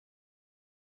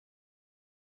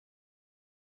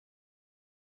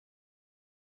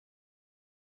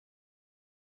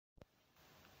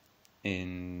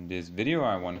In this video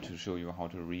I want to show you how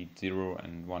to read 0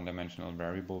 and 1-dimensional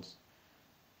variables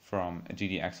from a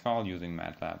GDX file using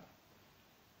Matlab.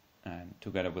 And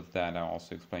together with that I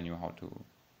also explain you how to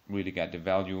really get the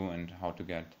value and how to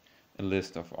get a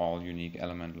list of all unique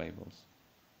element labels.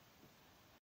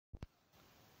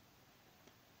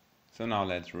 So now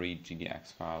let's read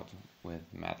GDX files with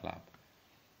Matlab.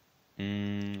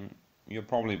 You're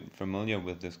probably familiar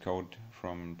with this code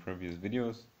from previous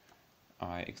videos.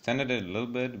 I extended it a little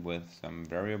bit with some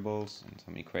variables and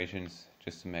some equations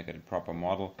just to make it a proper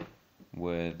model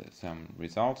with some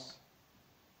results.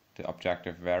 The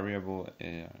objective variable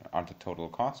are the total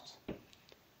costs,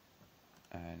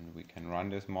 and we can run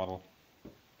this model,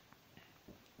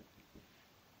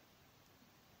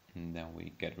 and then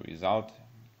we get a result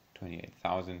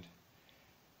 28,000.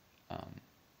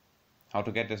 How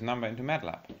to get this number into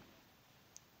Matlab?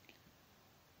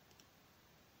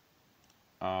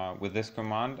 With this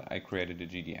command I created a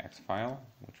GDX file,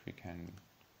 which we can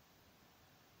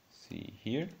see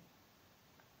here,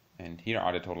 and here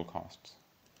are the total costs,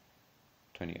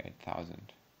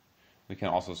 28,000. We can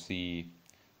also see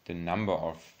the number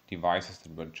of devices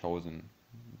that were chosen,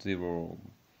 0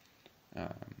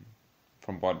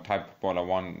 from type boiler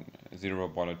 1, 0,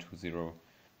 boiler 2, 0,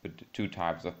 but 2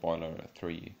 types of boiler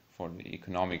 3 for the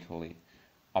economically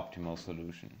optimal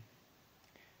solution.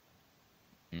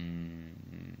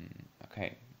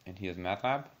 Okay, and here's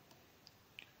Matlab.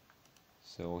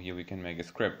 So here we can make a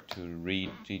script to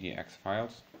read GDX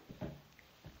files.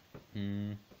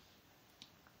 I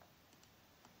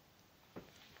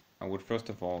would first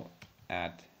of all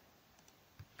add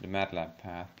the Matlab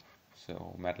path,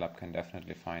 so Matlab can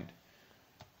definitely find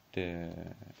the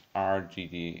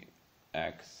RGDX,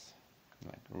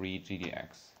 like read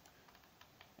GDX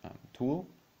tool.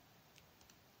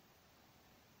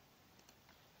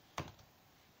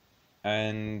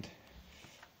 And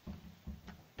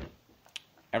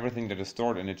everything that is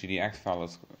stored in a GDX file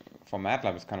for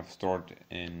Matlab is kind of stored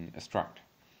in a struct.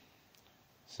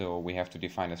 So we have to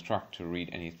define a struct to read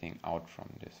anything out from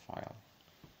this file,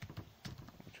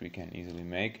 which we can easily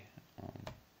make.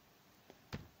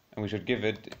 And we should give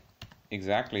it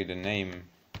exactly the name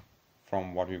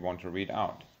from what we want to read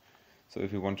out. So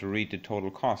if we want to read the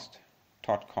total cost,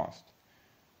 tot cost,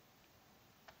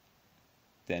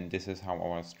 then this is how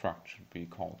our struct should be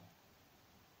called.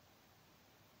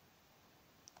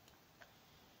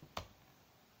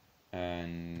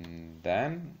 And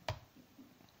then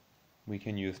we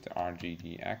can use the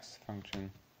RGDX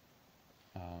function.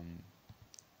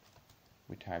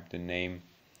 We type the name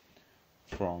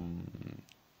from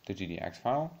the GDX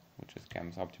file, which is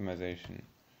GAMS optimization,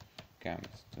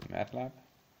 GAMS to Matlab.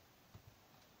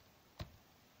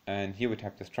 And here we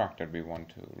type the struct that we want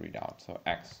to read out, so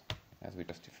X, as we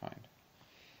just defined.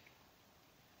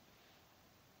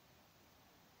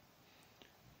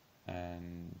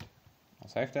 And I'll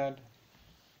save that,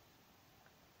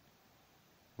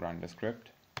 run the script,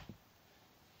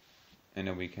 and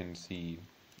then we can see,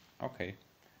 okay,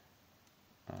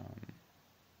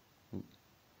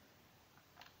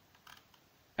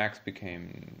 X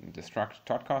became the struct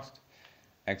tot cost,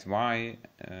 XY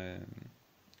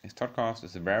is tot cost,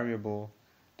 is a variable,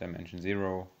 dimension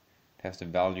 0, it has the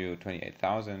value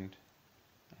 28,000.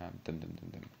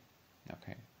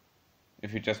 Okay.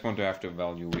 If you just want to have the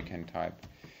value, we can type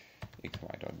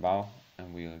xy.val,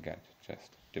 and we'll get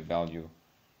just the value,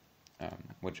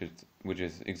 which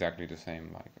is exactly the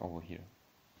same like over here.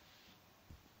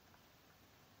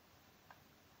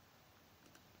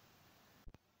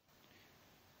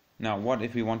 Now, what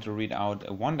if we want to read out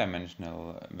a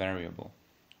 1-dimensional variable,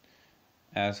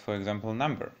 as for example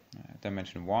number,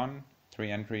 dimension 1,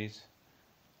 3 entries,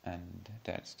 and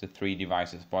that's the 3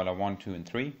 devices, boiler 1, 2, and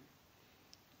 3.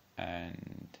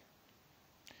 And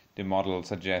the model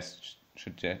suggests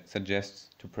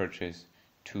to purchase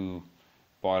 2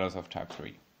 boilers of type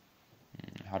 3.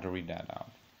 How to read that out?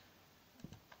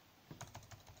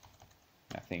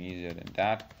 Nothing easier than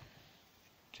that.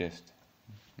 Just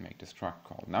make the struct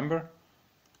called number,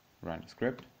 run the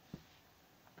script,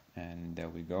 and there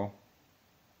we go.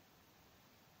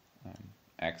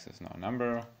 X is now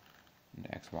number, and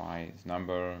xy is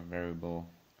number variable,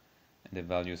 and the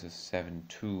values is 7,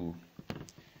 2.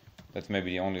 That's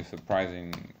maybe the only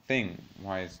surprising thing.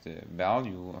 Why is the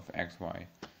value of xy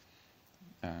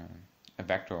a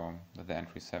vector with the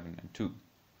entry 7 and 2?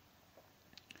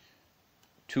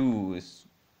 2 is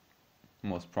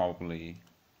most probably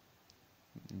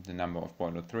the number of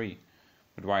boiler 3,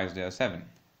 but why is there 7?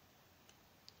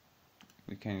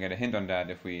 We can get a hint on that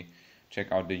if we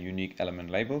check out the unique element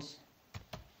labels.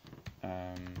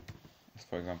 As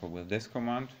for example with this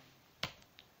command,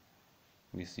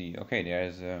 we see, okay, there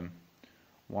is a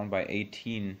 1 by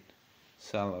 18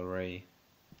 cell array,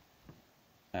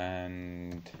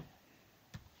 and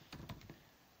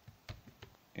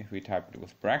if we type it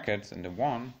with brackets and the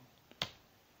 1,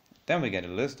 then we get a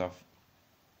list of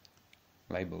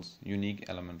labels, unique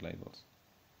element labels.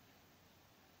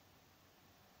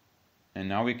 And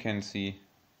now we can see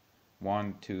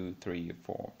 1, 2, 3,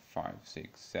 4, 5,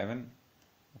 6, 7.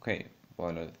 Okay,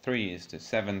 boiler 3 is the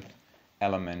 7th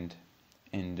element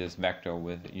in this vector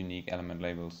with unique element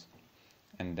labels,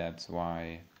 and that's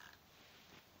why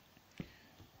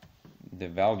the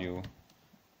value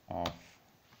of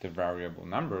the variable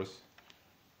numbers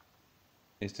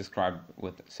is described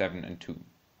with 7 and 2.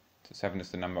 So 7 is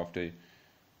the number of the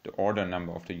order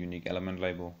number of the unique element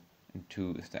label, and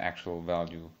 2 is the actual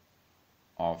value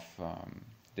of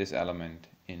this element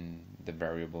in the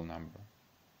variable number.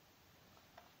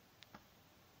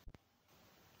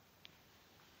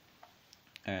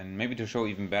 And maybe to show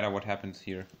even better what happens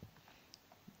here,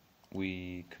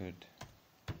 we could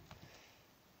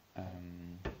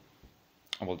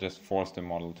I will just force the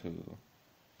model to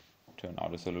turn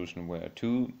out a solution where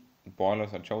 2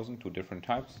 boilers are chosen, 2 different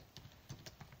types.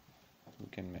 We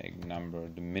can make number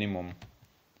the minimum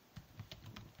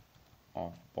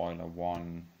of boiler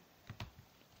 1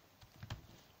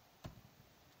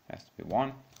 has to be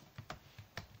 1.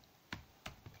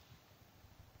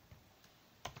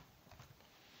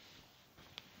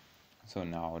 So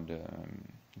now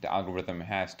the algorithm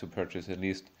has to purchase at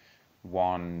least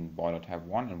 1 boiler type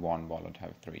 1 and 1 boiler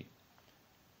type 3.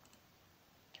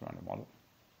 Let's run the model.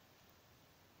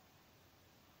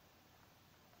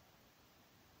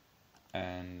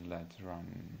 And let's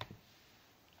run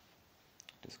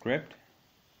the script.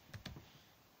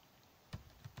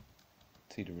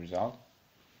 See the result.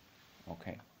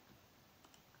 Okay.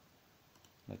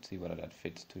 Let's see whether that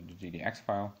fits to the GDX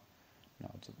file.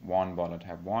 Now it's 1 boiler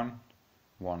type 1,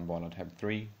 1 boiler type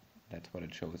 3. That's what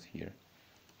it shows here.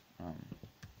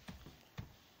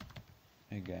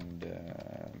 Again,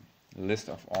 the list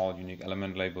of all unique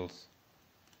element labels.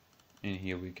 In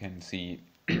here we can see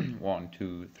 1,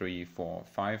 2, 3, 4,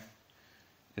 5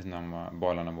 is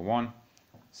boiler number 1,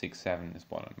 6, 7 is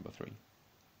boiler number 3.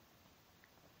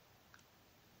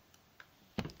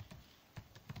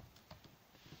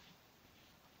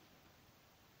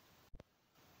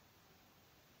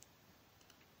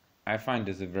 I find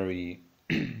this a very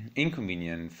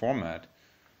inconvenient format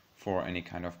for any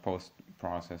kind of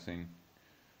post-processing,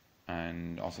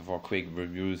 and also for quick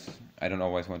reviews. I don't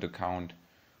always want to count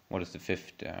what is the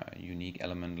 5th unique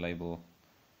element label,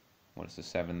 what is the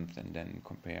 7th, and then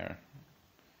compare.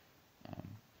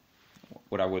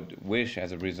 What I would wish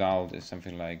as a result is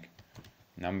something like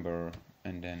number,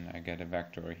 and then I get a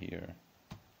vector here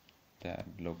that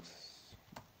looks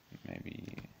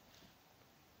maybe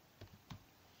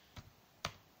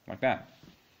like that.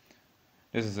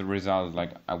 This is a result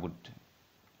like I would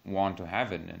want to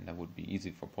have it, and that would be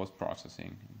easy for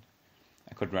post-processing.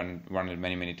 I could run it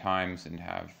many times and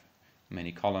have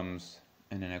many columns,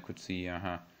 and then I could see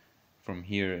from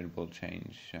here it will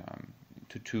change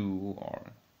to 2, or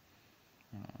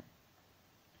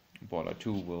boiler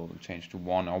 2 will change to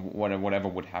 1, or whatever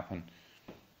would happen.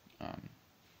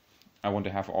 I want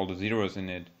to have all the zeros in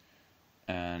it,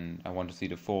 and I want to see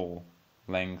the full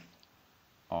length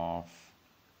of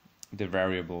the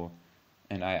variable,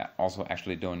 and I also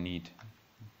actually don't need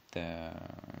the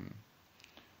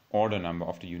order number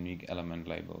of the unique element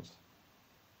labels.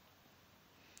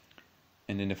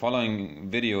 And in the following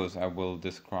videos I will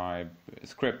describe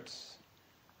scripts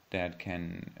that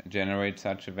can generate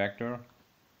such a vector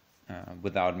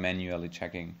without manually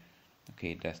checking,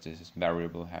 okay, does this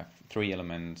variable have 3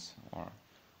 elements or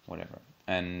whatever.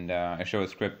 And I show a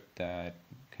script that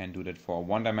can do that for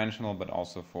 1-dimensional, but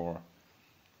also for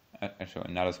I show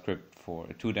another script for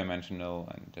 2-dimensional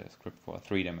and a script for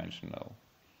 3-dimensional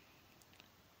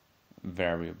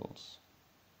variables.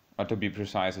 Or to be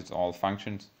precise, it's all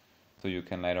functions, so you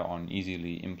can later on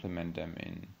easily implement them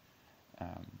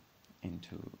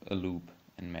into a loop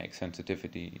and make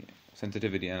sensitivity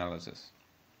analysis.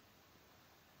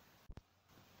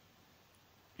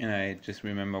 And I just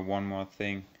remember one more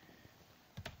thing.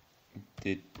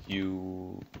 Did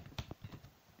you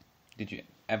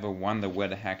ever wonder where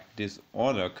the heck this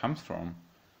order comes from?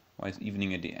 Why is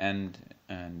evening at the end,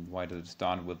 and why does it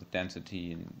start with the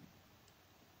density?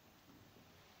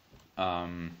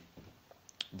 And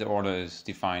the order is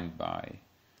defined by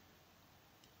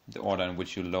the order in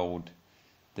which you load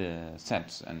the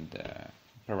sets and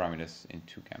parameters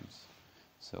into GEMS.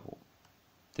 So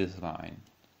this line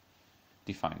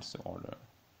defines the order.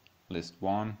 List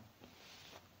 1,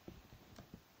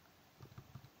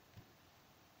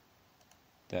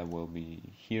 there will be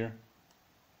here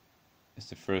is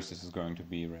the first. This is going to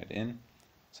be read in,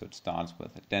 so it starts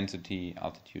with a density,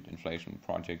 altitude, inflation,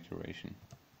 project duration,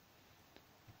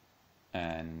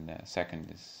 and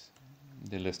second is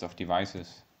the list of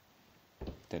devices,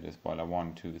 that is boiler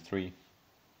 1, 2, 3,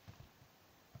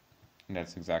 and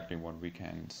that's exactly what we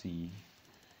can see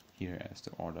here as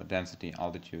the order: density,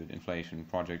 altitude, inflation,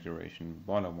 project duration,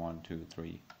 boiler 1, 2,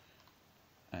 3,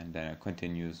 and then it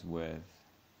continues with,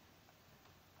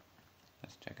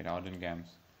 let's check it out in GAMS,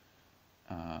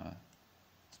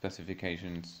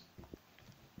 specifications.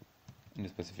 And the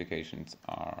specifications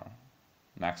are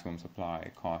maximum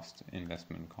supply, cost,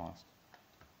 investment cost,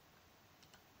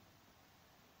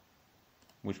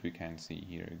 which we can see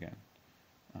here again.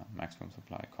 Maximum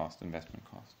supply, cost, investment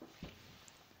cost.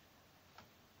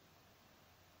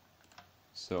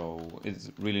 So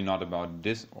it's really not about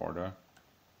this order.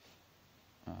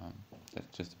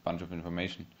 That's just a bunch of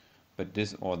information. But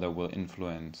this order will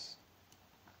influence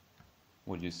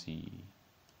what you see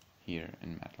here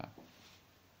in Matlab.